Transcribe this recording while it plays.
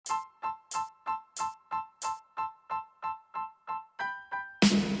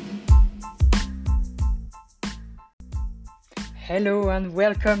Hello and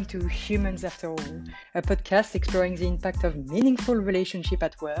welcome to Humans After All, a podcast exploring the impact of meaningful relationship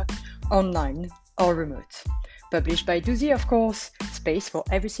at work, online or remote. Published by Doozy, of course, space for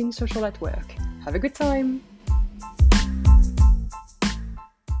everything social at work. Have a good time!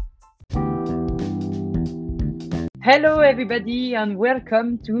 Hello everybody and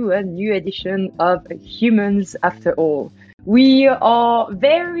welcome to a new edition of Humans After All. We are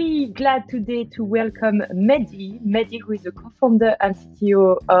very glad today to welcome Mehdi. Mehdi, who is the co-founder and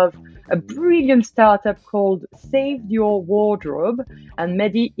CTO of a brilliant startup called Save Your Wardrobe. And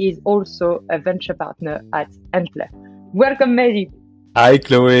Mehdi is also a venture partner at Entle. Welcome, Mehdi. Hi,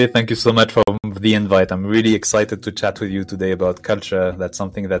 Chloe. Thank you so much for the invite. I'm really excited to chat with you today about culture. That's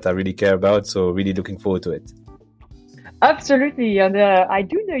something that I really care about. So really looking forward to it. Absolutely, and I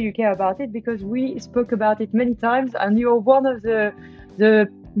do know you care about it because we spoke about it many times, and you're one of the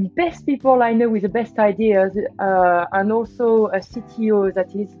best people I know with the best ideas, and also a CTO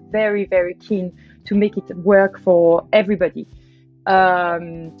that is very, very keen to make it work for everybody.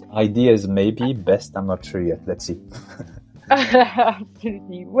 Ideas maybe, best, I'm not sure yet. Let's see.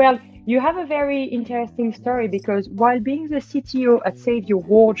 Absolutely. Well, you have a very interesting story because while being the CTO at Save Your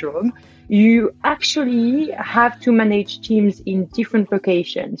Wardrobe, you actually have to manage teams in different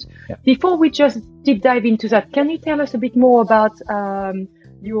locations. Yeah. Before we just deep dive into that, can you tell us a bit more about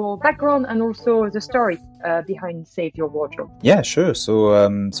your background and also the story behind Save Your Wardrobe? Yeah, sure. So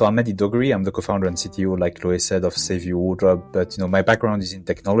I'm Mehdi Dogri. I'm the co-founder and CTO, like Chloe said, of Save Your Wardrobe. But, my background is in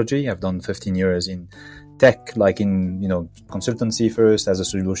technology. I've done 15 years in tech, like in, consultancy first as a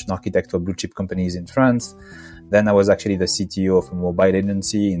solution architect for blue chip companies in France. Then I was actually the CTO of a mobile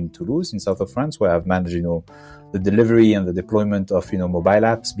agency in Toulouse, in south of France, where I've managed, the delivery and the deployment of, mobile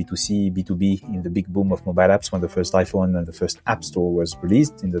apps, B2C, B2B, in the big boom of mobile apps when the first iPhone and the first App Store was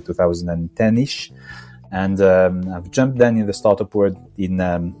released in the 2010-ish. And I've jumped then in the startup world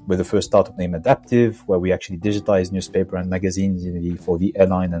with the first startup named Adaptive, where we actually digitized newspaper and magazines for the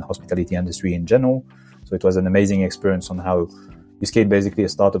airline and hospitality industry in general. So it was an amazing experience on how you scale basically a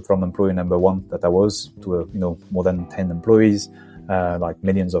startup from employee number one that I was to more than 10 employees, like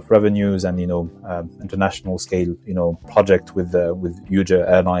millions of revenues and international scale project with huge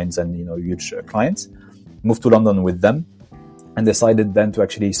airlines and huge clients. Moved to London with them and decided then to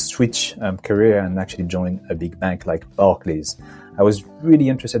actually switch career and actually join a big bank like Barclays. I was really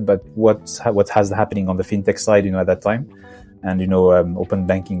interested about what has happening on the fintech side at that time. And, open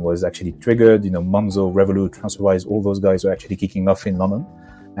banking was actually triggered, Monzo, Revolut, TransferWise, all those guys were actually kicking off in London.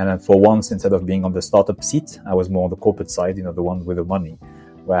 And for once, instead of being on the startup seat, I was more on the corporate side, the one with the money,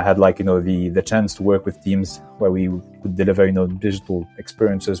 where I had the chance to work with teams where we could deliver, digital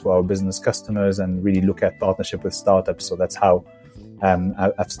experiences for our business customers and really look at partnership with startups. So that's how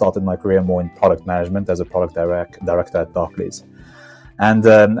I've started my career more in product management as a product director at Barclays. And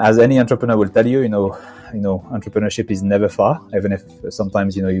as any entrepreneur will tell you, entrepreneurship is never far, even if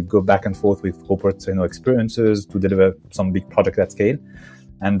sometimes, you go back and forth with corporate, experiences to deliver some big project at scale.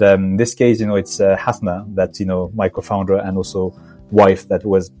 And in this case, it's Hasna that, my co-founder and also wife that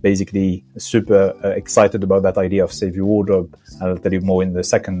was basically super excited about that idea of Save Your Wardrobe. I'll tell you more in a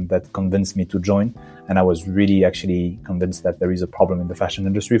second, that convinced me to join. And I was really actually convinced that there is a problem in the fashion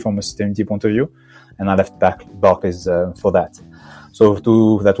industry from a sustainability point of view. And I left Barclays for that. So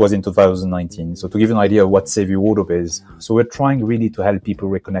that was in 2019. So to give you an idea of what Save Your Wardrobe is, so we're trying really to help people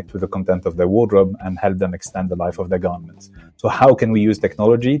reconnect with the content of their wardrobe and help them extend the life of their garments. So how can we use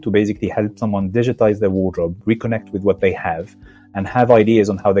technology to basically help someone digitize their wardrobe, reconnect with what they have, and have ideas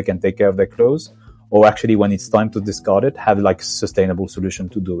on how they can take care of their clothes, or actually when it's time to discard it, have a sustainable solution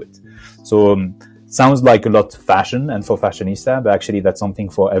to do it. So sounds like a lot fashion and for fashionista, but actually that's something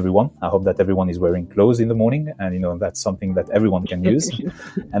for everyone. I hope that everyone is wearing clothes in the morning and, that's something that everyone can use.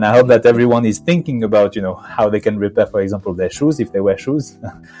 And I hope that everyone is thinking about, how they can repair, for example, their shoes, if they wear shoes,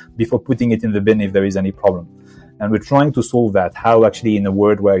 before putting it in the bin if there is any problem. And we're trying to solve that. How actually in a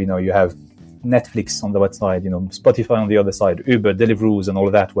world where, you have Netflix on the one side, Spotify on the other side, Uber, Deliveroo and all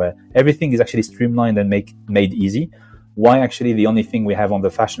of that, where everything is actually streamlined and made easy. Why actually the only thing we have on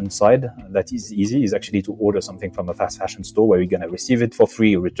the fashion side that is easy is actually to order something from a fast fashion store where you're going to receive it for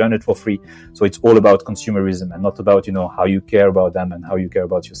free or return it for free. So it's all about consumerism and not about, how you care about them and how you care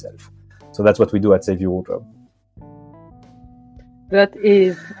about yourself. So that's what we do at Save Your Wardrobe. That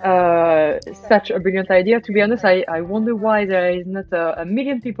is such a brilliant idea. To be honest, I wonder why there is not a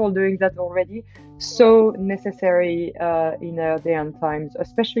million people doing that already. So necessary in our day and times,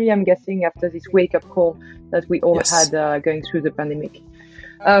 especially I'm guessing after this wake-up call that we all had going through the pandemic.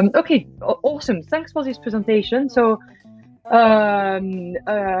 Okay, awesome. Thanks for this presentation. So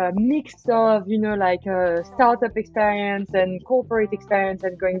a mix of, like startup experience and corporate experience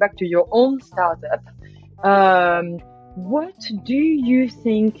and going back to your own startup. What do you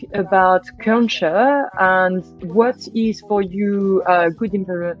think about culture, and what is for you a good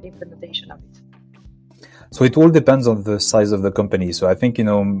implementation of it? So it all depends on the size of the company. So I think,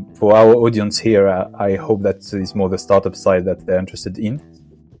 for our audience here, I hope that it's more the startup side that they're interested in.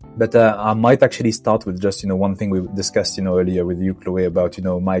 But I might actually start with just, one thing we discussed, earlier with you, Chloe, about,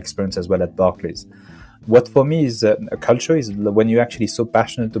 my experience as well at Barclays. What for me is a culture is when you're actually so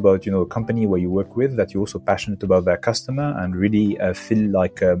passionate about, a company where you work with, that you're also passionate about their customer and really feel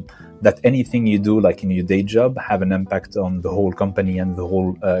like that anything you do, like in your day job, have an impact on the whole company and the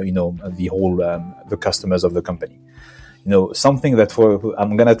whole, the customers of the company. Something that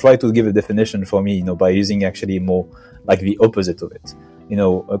I'm going to try to give a definition for me, by using actually more like the opposite of it.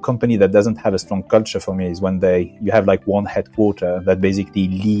 A company that doesn't have a strong culture for me is when you have like one headquarter that basically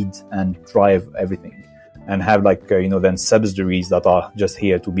lead and drive everything, and have like, then subsidiaries that are just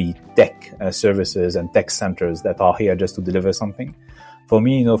here to be tech services and tech centers that are here just to deliver something. For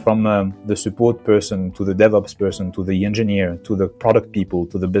me, from the support person to the DevOps person to the engineer to the product people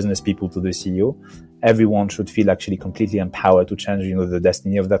to the business people to the CEO, everyone should feel actually completely empowered to change, the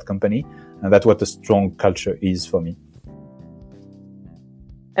destiny of that company. And that's what a strong culture is for me.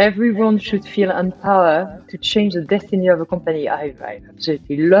 Everyone should feel empowered to change the destiny of a company. I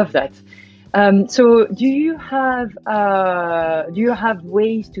absolutely love that. So do you have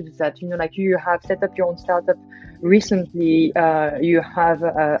ways to do that? Like you have set up your own startup recently. You have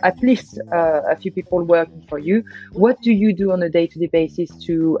at least a few people working for you. What do you do on a day-to-day basis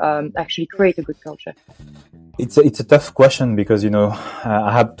to actually create a good culture? It's a tough question because,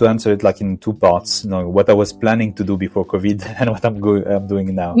 I have to answer it like in two parts, what I was planning to do before COVID and what I'm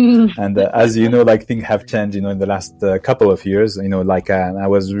doing now. And as like things have changed, in the last couple of years, I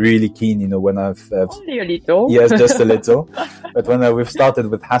was really keen, when only a little. Yes, just a little. But when we've started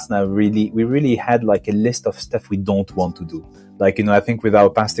with Hasna, we really had like a list of stuff we don't want to do. Like, I think with our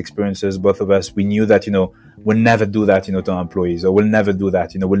past experiences, both of us, we knew that, we'll never do that, to our employees, or we'll never do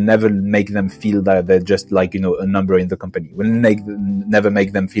that, we'll never make them feel that they're just like, a number in the company. We'll never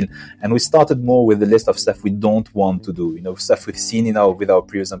make them feel. And we started more with the list of stuff we don't want to do, stuff we've seen, with our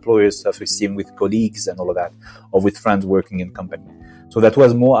previous employers, stuff we've seen with colleagues and all of that, or with friends working in company. So that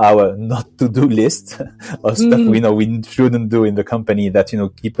was more our not to do list of stuff we shouldn't do in the company that,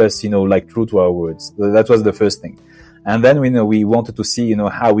 keep us, like true to our words. So that was the first thing. And then we wanted to see,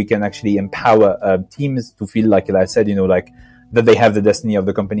 how we can actually empower teams to feel like I said, like that they have the destiny of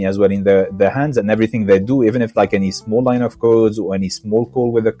the company as well in their hands, and everything they do, even if like any small line of codes or any small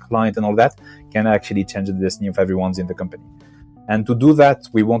call with a client and all that, can actually change the destiny of everyone's in the company. And to do that,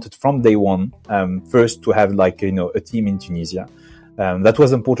 we wanted from day one, first to have like, a team in Tunisia. That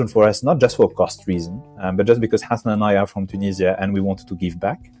was important for us, not just for cost reason, but just because Hasna and I are from Tunisia and we wanted to give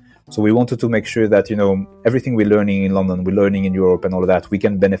back. So we wanted to make sure that, everything we're learning in London, we're learning in Europe and all of that, we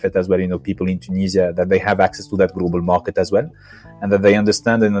can benefit as well, people in Tunisia, that they have access to that global market as well, and that they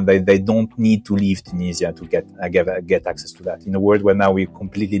understand and they don't need to leave Tunisia to get access to that. In a world where now we're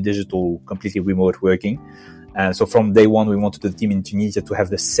completely digital, completely remote working. And so from day one, we wanted the team in Tunisia to have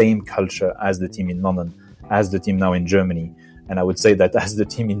the same culture as the team in London, as the team now in Germany. And I would say that as the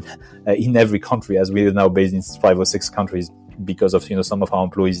team in every country, as we are now based in 5 or 6 countries, because of, some of our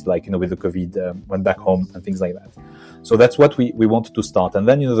employees, like, with the COVID, went back home and things like that. So that's what we wanted to start. And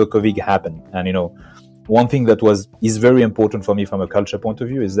then, the COVID happened. And, one thing that is very important for me from a culture point of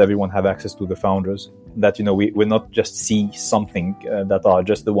view is everyone have access to the founders, that, we're not just see something that are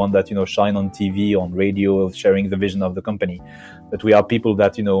just the one that, shine on TV, on radio, sharing the vision of the company. But we are people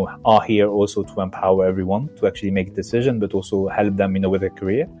that, are here also to empower everyone to actually make decisions, but also help them, with their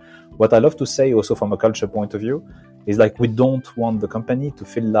career. What I love to say also from a culture point of view is like, we don't want the company to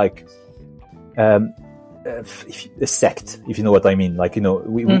feel like a sect, if you know what I mean. Like,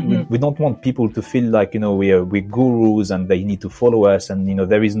 we don't want people to feel like, we're gurus and they need to follow us and,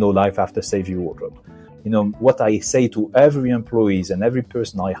 there is no life after Save Your Wardrobe. What I say to every employees and every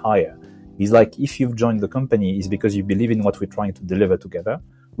person I hire is like, if you've joined the company, is because you believe in what we're trying to deliver together.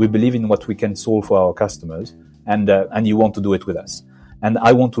 We believe in what we can solve for our customers, and you want to do it with us. And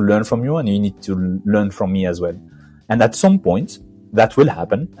I want to learn from you, and you need to learn from me as well. And at some point, that will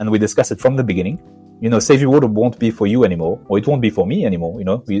happen, and we discuss it from the beginning. Save Your Wardrobe won't be for you anymore, or it won't be for me anymore.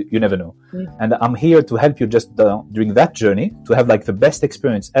 You never know. And I'm here to help you just during that journey to have like the best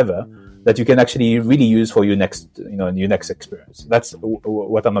experience ever that you can actually really use for your next experience. That's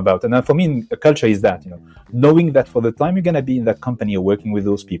what I'm about. And for me, culture is that, knowing that for the time you're going to be in that company or working with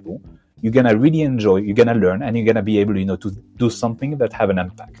those people, you're gonna really enjoy, you're gonna learn, and you're gonna be able, to do something that have an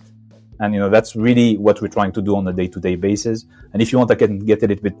impact. And, that's really what we're trying to do on a day-to-day basis. And if you want, I can get a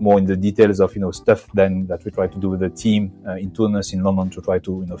little bit more in the details of, stuff then that we try to do with the team in Tunis, in London, to try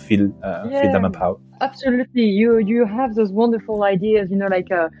to, feel them empowered. Absolutely. You have those wonderful ideas,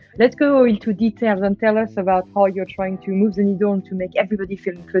 let's go into details and tell us about how you're trying to move the needle and to make everybody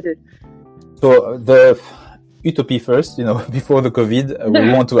feel included. So the utopia first, before the COVID,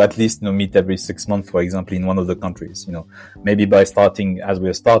 we want to at least, meet every 6 months, for example, in one of the countries, maybe by starting as we're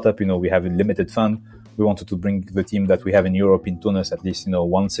a startup, we have a limited fund. We wanted to bring the team that we have in Europe, in Tunis, at least,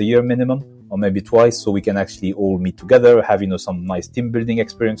 once a year minimum, or maybe twice, so we can actually all meet together, have, some nice team building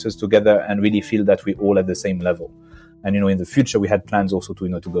experiences together, and really feel that we all at the same level. And, in the future, we had plans also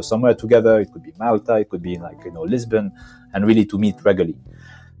to, to go somewhere together. It could be Malta, it could be Lisbon, and really to meet regularly.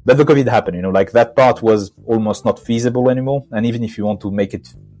 But the COVID happened, that part was almost not feasible anymore. And even if you want to make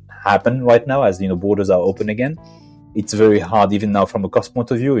it happen right now, as, borders are open again, it's very hard, even now from a cost point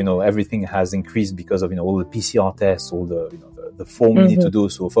of view, everything has increased because of, all the PCR tests, all the form we need to do.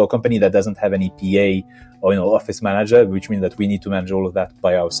 So for a company that doesn't have any PA or, office manager, which means that we need to manage all of that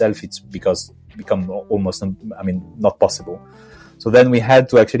by ourselves, it's become almost, not possible. So then we had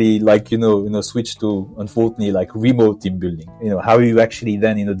to actually switch to, unfortunately, remote team building. How you actually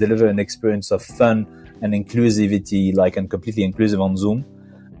then, deliver an experience of fun and inclusivity, and completely inclusive on Zoom.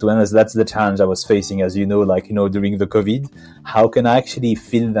 To be honest, that's the challenge I was facing, as during the COVID. How can I actually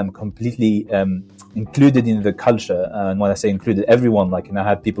feel them completely included in the culture? And when I say included, everyone, I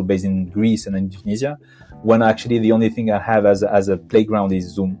had people based in Greece and in Tunisia, when actually the only thing I have as a playground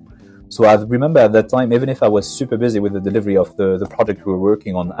is Zoom. So I remember at that time, even if I was super busy with the delivery of the project we were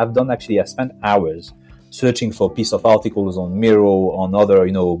working on, I spent hours searching for piece of articles on Miro, on other,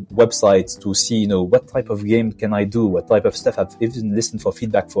 websites to see, what type of game can I do, what type of stuff. I've even listened for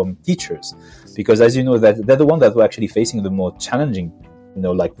feedback from teachers, because as you know, that they're the one that were actually facing the more challenging,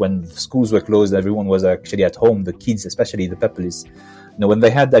 when schools were closed, everyone was actually at home, the kids, especially the puppies. When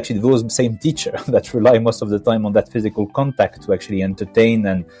they had actually those same teacher that rely most of the time on that physical contact to actually entertain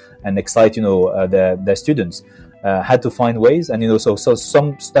and excite, their students, had to find ways. And, so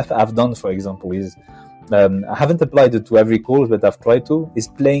some stuff I've done, for example, is, I haven't applied it to every call, but I've tried to, is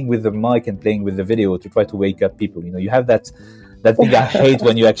playing with the mic and playing with the video to try to wake up people. You have that thing I hate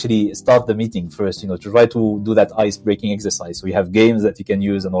when you actually start the meeting first, to try to do that ice-breaking exercise. So you have games that you can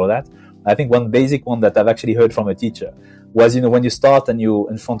use and all that. I think one basic one that I've actually heard from a teacher was, when you start and you're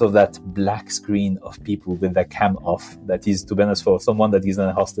in front of that black screen of people with their cam off, that is, to be honest, for someone that is going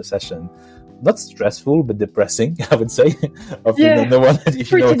to host a session, not stressful, but depressing, I would say. No one,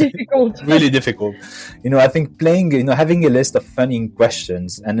 pretty difficult. Really difficult. I think playing, having a list of funny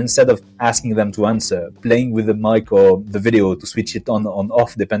questions, and instead of asking them to answer, playing with the mic or the video to switch it on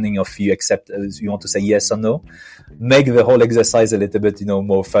off, depending if you accept, you want to say yes or no, make the whole exercise a little bit,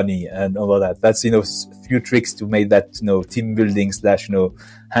 more funny and all of that. That's, few tricks to make that, team building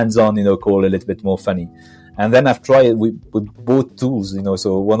 / hands-on, call a little bit more funny. And then I've tried with both tools,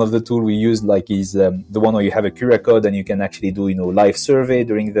 so one of the tools we use is the one where you have a QR code and you can actually do, live survey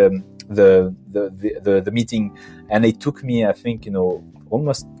during the meeting. And it took me, I think,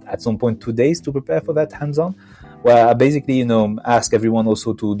 almost at some point 2 days to prepare for that hands-on, where I basically, ask everyone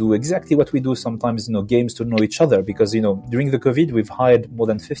also to do exactly what we do sometimes, games to know each other, because, during the COVID, we've hired more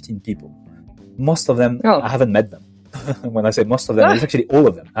than 15 people. Most of them, I haven't met them. When I say most of them, it's actually all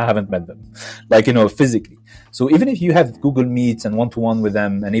of them. I haven't met them, physically. So even if you have Google Meets and one-to-one with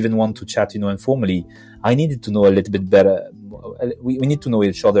them, and even want to chat, informally, I needed to know a little bit better. We need to know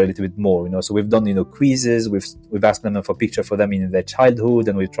each other a little bit more, So we've done, quizzes. We've asked them for picture for them in their childhood,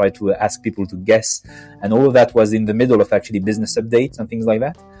 and we've tried to ask people to guess. And all of that was in the middle of actually business updates and things like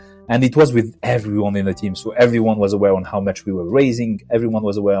that. And it was with everyone in the team. So everyone was aware on how much we were raising. Everyone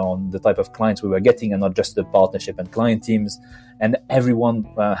was aware on the type of clients we were getting, and not just the partnership and client teams. And everyone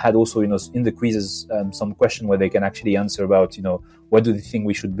had also, in the quizzes, some question where they can actually answer about, what do they think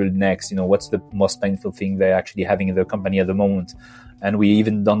we should build next? What's the most painful thing they're actually having in their company at the moment? And we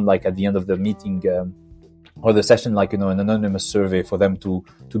even done at the end of the meeting, or the session, an anonymous survey for them to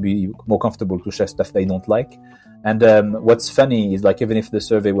be more comfortable to share stuff they don't like. And what's funny is even if the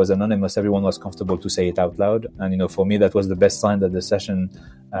survey was anonymous, everyone was comfortable to say it out loud. And, for me, that was the best sign that the session,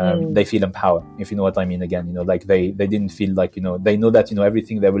 they feel empowered, if you know what I mean. Again, they didn't feel they know that,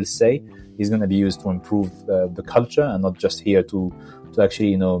 everything they will say is going to be used to improve the culture, and not just here to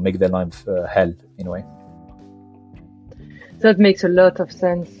actually, make their life hell in a way. That makes a lot of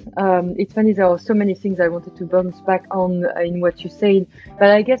sense. It's funny, there are so many things I wanted to bounce back on in what you said,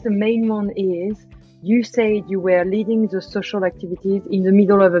 but I guess the main one is you said you were leading the social activities in the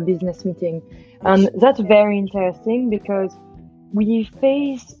middle of a business meeting. And that's very interesting because we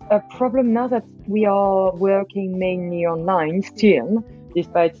face a problem now that we are working mainly online still,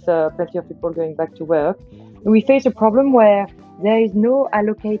 despite plenty of people going back to work. We face a problem where there is no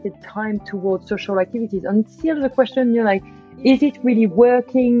allocated time towards social activities. And still the question, is it really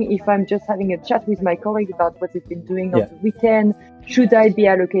working if I'm just having a chat with my colleague about what they've been doing on the weekend? Should I be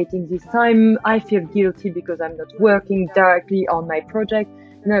allocating this time? I feel guilty because I'm not working directly on my project.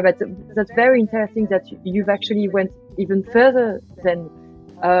 But that's very interesting that you've actually went even further than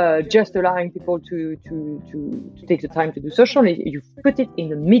just allowing people to take the time to do social. You've put it in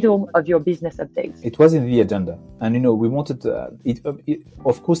the middle of your business updates. It was in the agenda. And, we wanted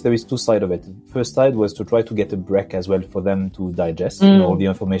of course, there is two sides of it. First side was to try to get a break as well for them to digest all the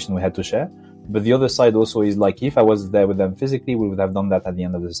information we had to share. But the other side also is if I was there with them physically, we would have done that at the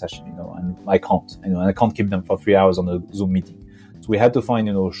end of the session, and I can't, and I can't keep them for 3 hours on a Zoom meeting. So we had to find,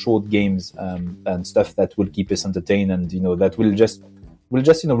 short games, and stuff that will keep us entertained and, that will just,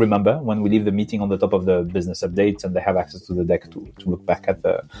 remember when we leave the meeting on the top of the business updates and they have access to the deck to look back at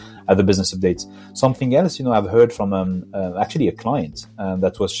the business updates. Something else, I've heard from, actually a client,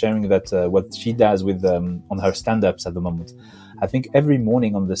 that was sharing that, what she does with, on her stand-ups at the moment. I think every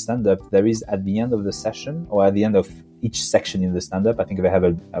morning on the stand-up, there is at the end of the session or at the end of each section in the stand-up, I think they have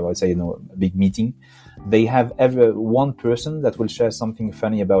a big meeting. They have one person that will share something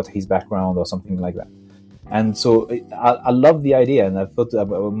funny about his background or something like that. And so I love the idea, and I thought I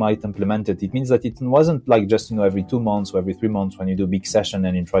might implement it. It means that it wasn't just, every 2 months or every 3 months when you do a big session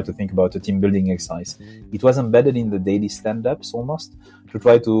and you try to think about a team building exercise. It was embedded in the daily stand-ups almost to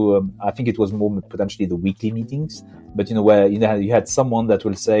try to, I think it was more potentially the weekly meetings, but, where, you had someone that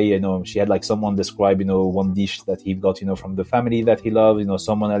will say, she had someone describe, one dish that he got, from the family that he loved,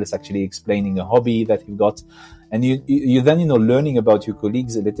 someone else actually explaining a hobby that he got. And you then, learning about your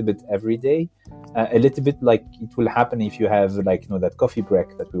colleagues a little bit every day, a little bit like it will happen if you have that coffee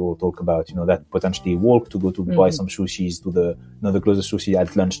break that we will talk about, that potentially walk to go to buy some sushis to the closest sushi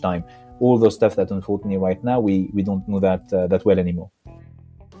at lunchtime, all those stuff that unfortunately right now we don't know that well anymore.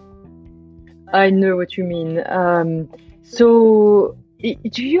 I know what you mean. So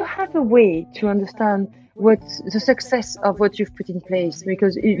do you have a way to understand what's the success of what you've put in place?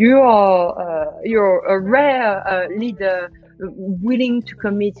 Because you're a rare leader willing to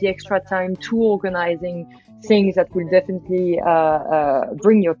commit the extra time to organizing things that will definitely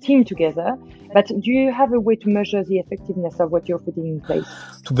bring your team together. But do you have a way to measure the effectiveness of what you're putting in place?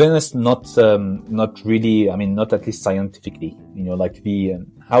 To be honest, not really. I mean, not at least scientifically.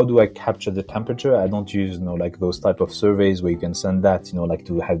 How do I capture the temperature? I don't use those type of surveys where you can send that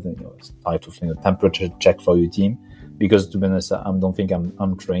to have type of temperature check for your team. Because to be honest, I don't think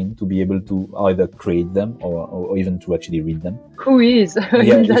I'm trained to be able to either create them or even to actually read them. Who is?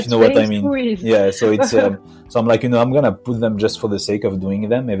 Yeah, if you know what I mean. Who is? Yeah, so it's so I'm I'm gonna put them just for the sake of doing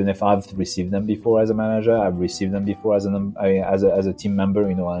them, even if I've received them before as a manager, I've received them before as a team member,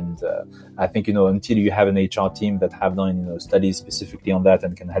 and I think until you have an HR team that have done studies specifically on that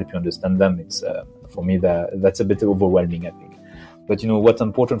and can help you understand them, it's for me that's a bit overwhelming, I think. But what's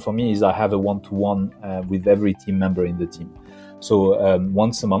important for me is I have a one-to-one with every team member in the team. So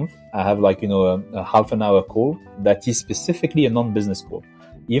once a month, I have a half an hour call that is specifically a non-business call.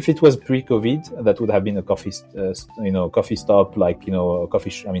 If it was pre-COVID, that would have been a coffee stop,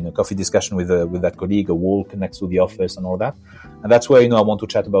 a coffee discussion with that colleague, a walk next to the office and all that. And that's where I want to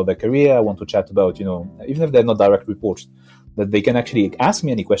chat about their career. I want to chat about even if they're not direct reports, that they can actually ask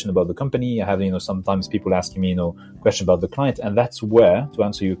me any question about the company. I have, sometimes people asking me, question about the client. And that's where, to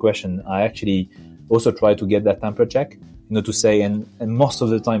answer your question, I actually also try to get that temperature check, to say, and most of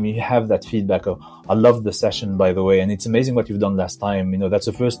the time you have that feedback of, I love the session, by the way, and it's amazing what you've done last time. That's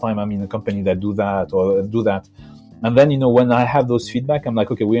the first time I'm in a company that do that or do that. And then, when I have those feedback, I'm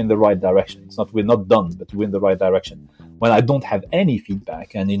like, okay, we're in the right direction. We're not done, but we're in the right direction. When I don't have any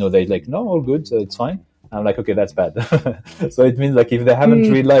feedback and, they're like, no, all good, it's fine. I'm like, okay, that's bad. So it means if they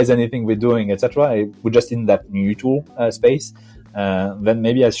haven't realized anything we're doing, etc., we're just in that neutral space, then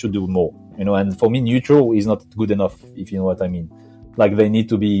maybe I should do more, and for me, neutral is not good enough, if you know what I mean. They need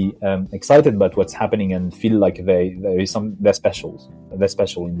to be excited about what's happening and feel like they're special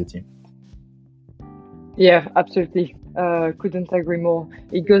in the team. Yeah, absolutely. Couldn't agree more.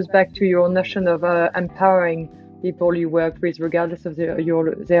 It goes back to your notion of empowering people you work with, regardless of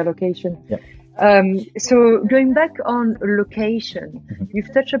their location. Yeah. So going back on location,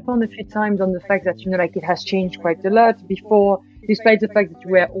 you've touched upon a few times on the fact that, it has changed quite a lot. Before, despite the fact that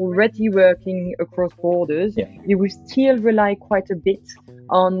you were already working across borders, you will still rely quite a bit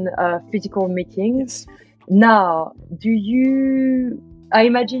on physical meetings. Yes. Now, I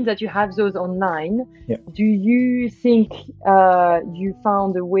imagine that you have those online. Yeah. Do you think you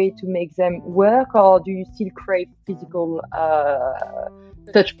found a way to make them work, or do you still crave physical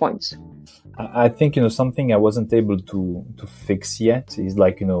touch points? I think, something I wasn't able to fix yet is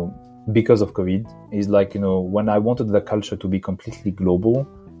like, because of COVID, is like, when I wanted the culture to be completely global,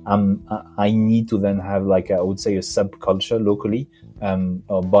 I need to then have like, I would say, a subculture locally,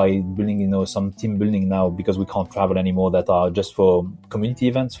 by building, some team building now, because we can't travel anymore, that are just for community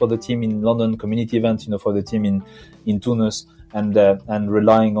events for the team in London, community events, for the team in Tunis, and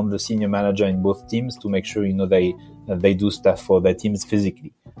relying on the senior manager in both teams to make sure, they do stuff for their teams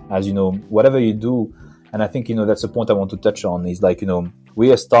physically. As whatever you do, and I think, that's a point I want to touch on, is like,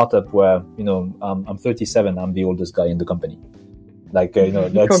 we're a startup where, I'm 37, I'm the oldest guy in the company. Like,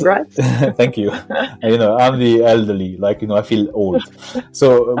 that's... Congrats. Thank you. I'm the elderly, like, I feel old.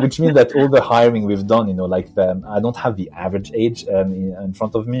 So, which means that all the hiring we've done, I don't have the average age in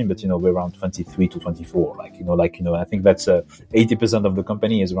front of me, but, we're around 23 to 24. I think that's 80% of the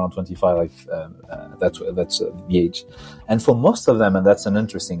company is around 25. That's the age. And for most of them, and that's an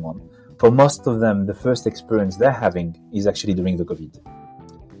interesting one, for most of them, the first experience they're having is actually during the COVID.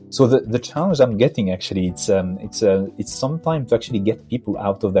 So the challenge I'm getting, actually, it's sometimes to actually get people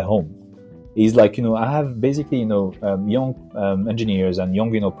out of their home. Is like, I have basically, young engineers and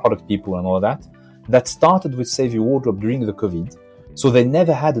young, product people and all that started with Save Your Wardrobe during the COVID. So they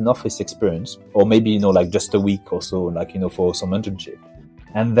never had an office experience, or maybe, like just a week or so, like, for some internship.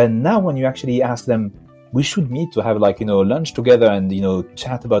 And then now when you actually ask them, we should meet to have like, lunch together and,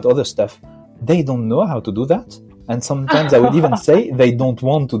 chat about other stuff, they don't know how to do that. And sometimes I would even say they don't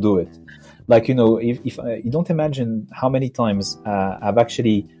want to do it. Like, if you don't imagine how many times I've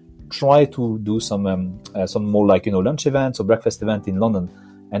actually tried to do some more like, lunch events or breakfast event in London,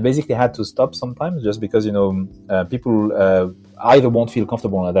 and basically had to stop sometimes just because, people either won't feel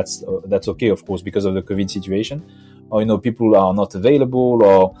comfortable, and that's okay, of course, because of the COVID situation, or, people are not available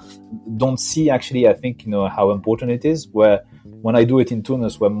or don't see actually, I think, how important it is. Where when I do it in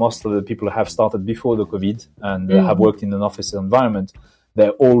Tunis, where most of the people have started before the COVID and have worked in an office environment,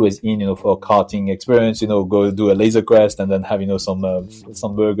 they're always in, for a karting experience, go do a laser quest and then have,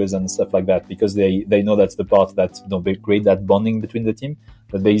 some burgers and stuff like that, because they know that's the part that, create that bonding between the team,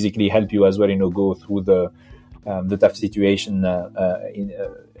 that basically help you as well, go through the tough situation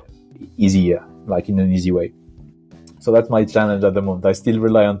easier, like in an easy way. So that's my challenge at the moment. I still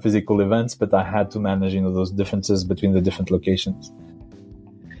rely on physical events, but I had to manage, those differences between the different locations.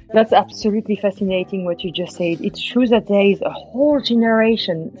 That's absolutely fascinating what you just said. It shows that there is a whole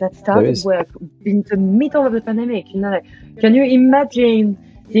generation that started work in the middle of the pandemic. Can you imagine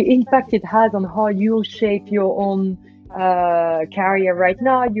the impact it has on how you shape your own career right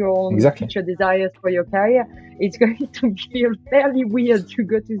now, your own future desires for your career? It's going to feel fairly weird to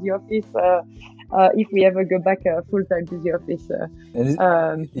go to the office if we ever go back full time to the office.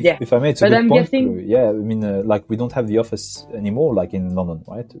 If I may, it's a good point. Like we don't have the office anymore, like in London,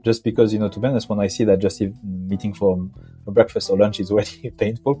 right? Just because, to be honest, when I see that just meeting for a breakfast or lunch is already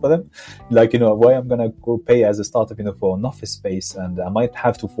painful for them, like, why I'm going to go pay as a startup, for an office space, and I might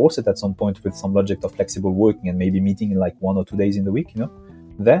have to force it at some point with some logic of flexible working and maybe meeting in like 1 or 2 days in the week,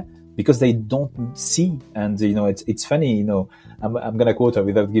 there. Because they don't see, and it's funny, I'm gonna quote her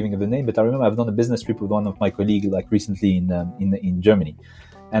without giving her the name, but I remember I've done a business trip with one of my colleagues like recently in Germany,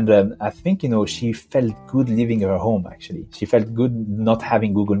 and I think she felt good leaving her home. Actually, she felt good not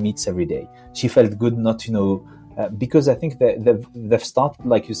having Google Meets every day. She felt good not because I think that they've started,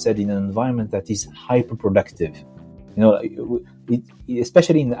 like you said, in an environment that is hyper productive.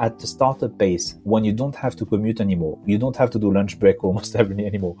 Especially at the startup base, when you don't have to commute anymore, you don't have to do lunch break almost every day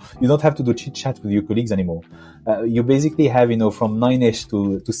anymore, you don't have to do chit chat with your colleagues anymore. You basically have, from 9ish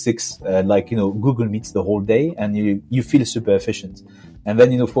to 6, Google Meets the whole day, and you feel super efficient. And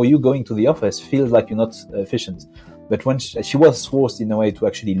then, for you, going to the office feels like you're not efficient. But when she was forced in a way to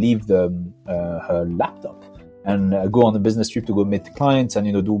actually leave her laptop and go on a business trip to go meet clients and,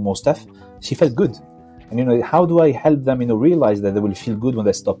 do more stuff, she felt good. And, how do I help them, realize that they will feel good when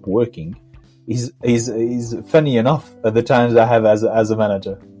they stop working is funny enough the challenge I have as a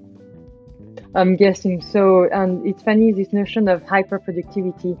manager. I'm guessing so. And it's funny, this notion of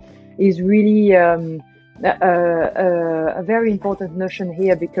hyper-productivity is really a very important notion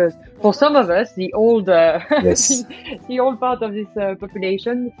here, because for some of us, the old the old part of this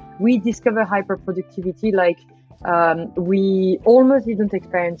population, we discover hyper-productivity like We almost didn't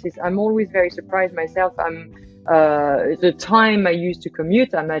experience this. I'm always very surprised myself. The time I used to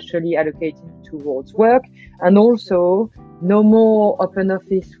commute, I'm actually allocating towards work, and also no more open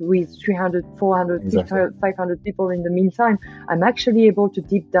office with 300, 400, Exactly. 500 people in the meantime. I'm actually able to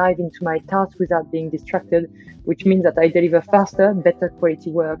deep dive into my tasks without being distracted, which means that I deliver faster, better quality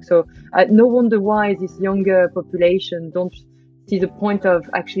work. So no wonder why this younger population don't see the point of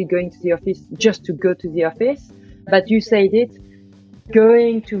actually going to the office just to go to the office. But you said it,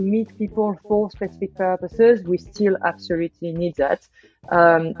 going to meet people for specific purposes, we still absolutely need that.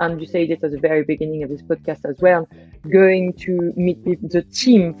 And you said it at the very beginning of this podcast as well. Going to meet the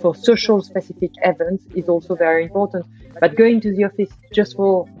team for social specific events is also very important. But going to the office just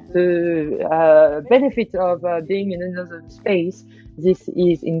for the benefit of being in another space, this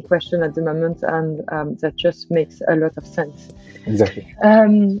is in question at the moment, and that just makes a lot of sense. Exactly.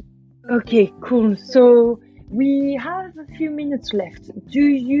 Okay, cool. So we have a few minutes left. Do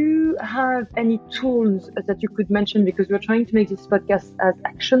you have any tools that you could mention? Because we're trying to make this podcast as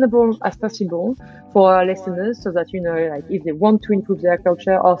actionable as possible for our listeners, so that, like if they want to improve their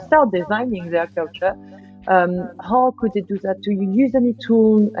culture or start designing their culture, how could they do that? Do you use any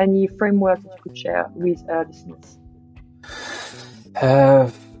tool, any framework that you could share with our listeners?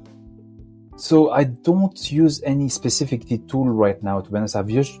 So I don't use any specific tool right now, to be honest. I've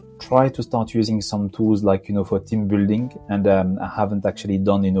just tried to start using some tools like, for team building, and I haven't actually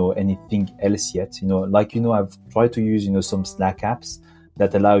done, anything else yet. I've tried to use, some Slack apps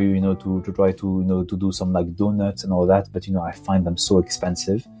that allow you, to try to, to do some like donuts and all that. But, I find them so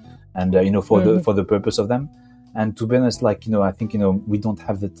expensive and, for the purpose of them. And to be honest, I think, we don't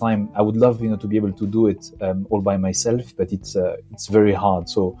have the time. I would love, to be able to do it all by myself, but it's very hard.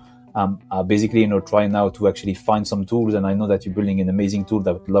 So basically, try now to actually find some tools. And I know that you're building an amazing tool that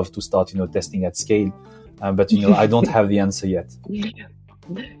I would love to start, testing at scale. But, I don't have the answer yet.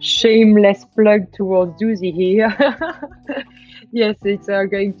 Shameless plug towards Doozy here. Yes, it's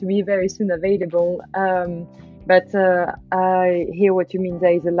going to be very soon available. But I hear what you mean.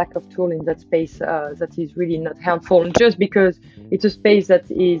 There is a lack of tool in that space that is really not helpful, just because it's a space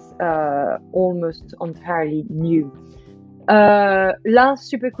that is almost entirely new. Last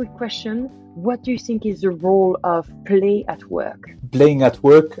super quick question. What do you think is the role of play at work? Playing at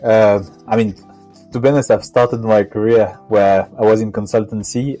work, to be honest, I've started my career where I was in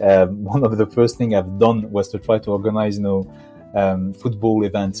consultancy. One of the first things I've done was to try to organize, football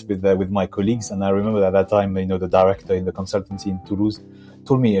events with my colleagues. And I remember at that time, the director in the consultancy in Toulouse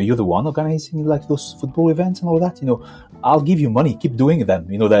told me, "You're the one organizing like those football events and all that. I'll give you money. Keep doing them.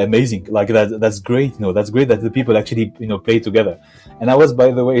 They're amazing. Like that's great. That's great that the people actually, play together." And I was,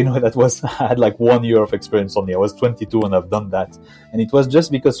 by the way, I had like 1 year of experience only. I was 22 and I've done that. And it was just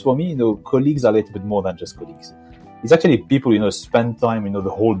because for me, colleagues are a little bit more than just colleagues. It's actually people, spend time, the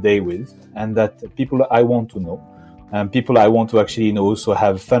whole day with, and that people I want to know. And people I want to actually, also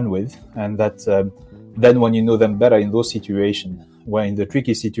have fun with. And that then when you know them better in those situations, where in the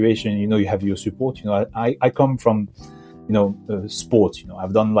tricky situation, you have your support. I come from, sport.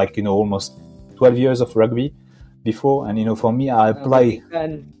 I've done like, almost 12 years of rugby before. And, for me, I apply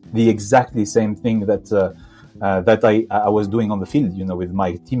the exactly same thing that I was doing on the field, with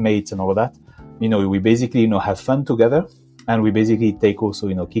my teammates and all of that. We basically, have fun together, and we basically take also,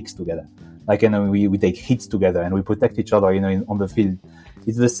 kicks together. Like, we take hits together and we protect each other, on the field.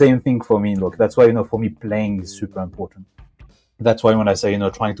 It's the same thing for me. Look, that's why, for me, playing is super important. That's why when I say,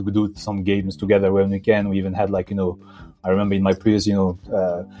 trying to do some games together when we can, we even had like, I remember in my previous,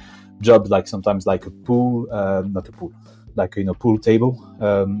 job, like sometimes like a pool, not a pool, like, pool table,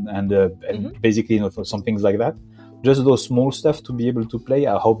 and basically, for some things like that. Just those small stuff to be able to play.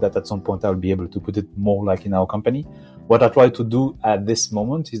 I hope that at some point I'll be able to put it more like in our company. What I try to do at this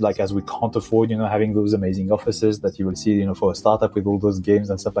moment is like, as we can't afford, having those amazing offices that you will see, for a startup with all those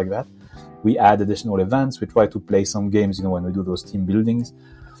games and stuff like that, we add additional events. We try to play some games, when we do those team buildings.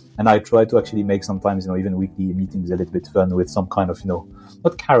 And I try to actually make sometimes, even weekly meetings a little bit fun with some kind of, not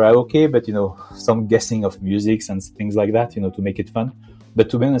karaoke, but, some guessing of musics and things like that, to make it fun. But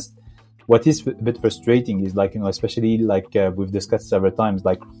to be honest, what is a bit frustrating is like, especially like we've discussed several times,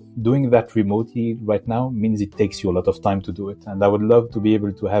 like doing that remotely right now means it takes you a lot of time to do it. And I would love to be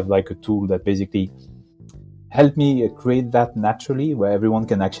able to have like a tool that basically help me create that naturally, where everyone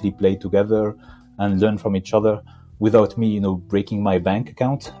can actually play together and learn from each other without me, breaking my bank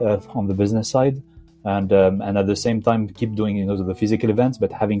account on the business side. And at the same time, keep doing, the physical events,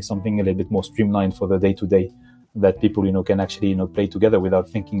 but having something a little bit more streamlined for the day to day, that people, can actually, play together without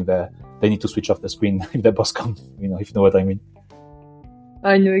thinking that they need to switch off the screen if the boss comes, if you know what I mean.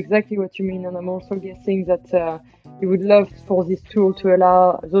 I know exactly what you mean, and I'm also guessing that you would love for this tool to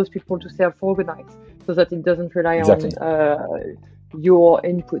allow those people to self-organize so that it doesn't rely Exactly. on your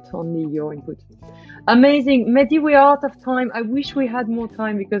input, only your input. Amazing. Mehdi, we are out of time. I wish we had more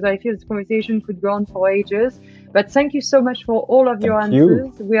time because I feel this conversation could go on for ages. But thank you so much for all of your Thank you.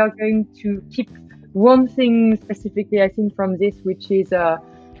 answers. We are going to keep one thing specifically, I think, from this, which is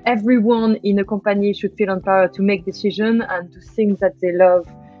everyone in a company should feel empowered to make decisions and to things that they love.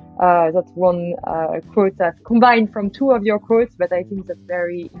 That's one quote I've combined from two of your quotes, but I think that's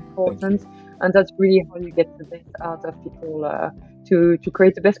very important. And that's really how you get the best out of people to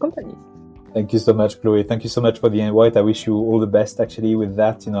create the best companies. Thank you so much, Chloe. Thank you so much for the invite. I wish you all the best actually with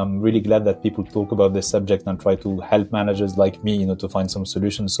that. I'm really glad that people talk about this subject and try to help managers like me, to find some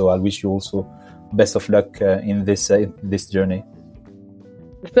solutions. So I wish you also best of luck in this journey.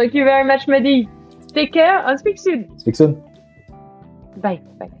 Thank you very much, Mehdi. Take care and speak soon. Speak soon. Bye.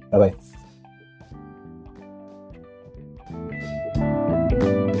 Bye. Bye-bye.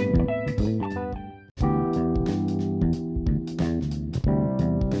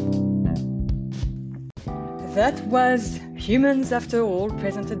 That was Humans After All,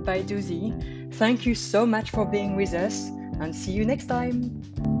 presented by Doozy. Thank you so much for being with us, and see you next time.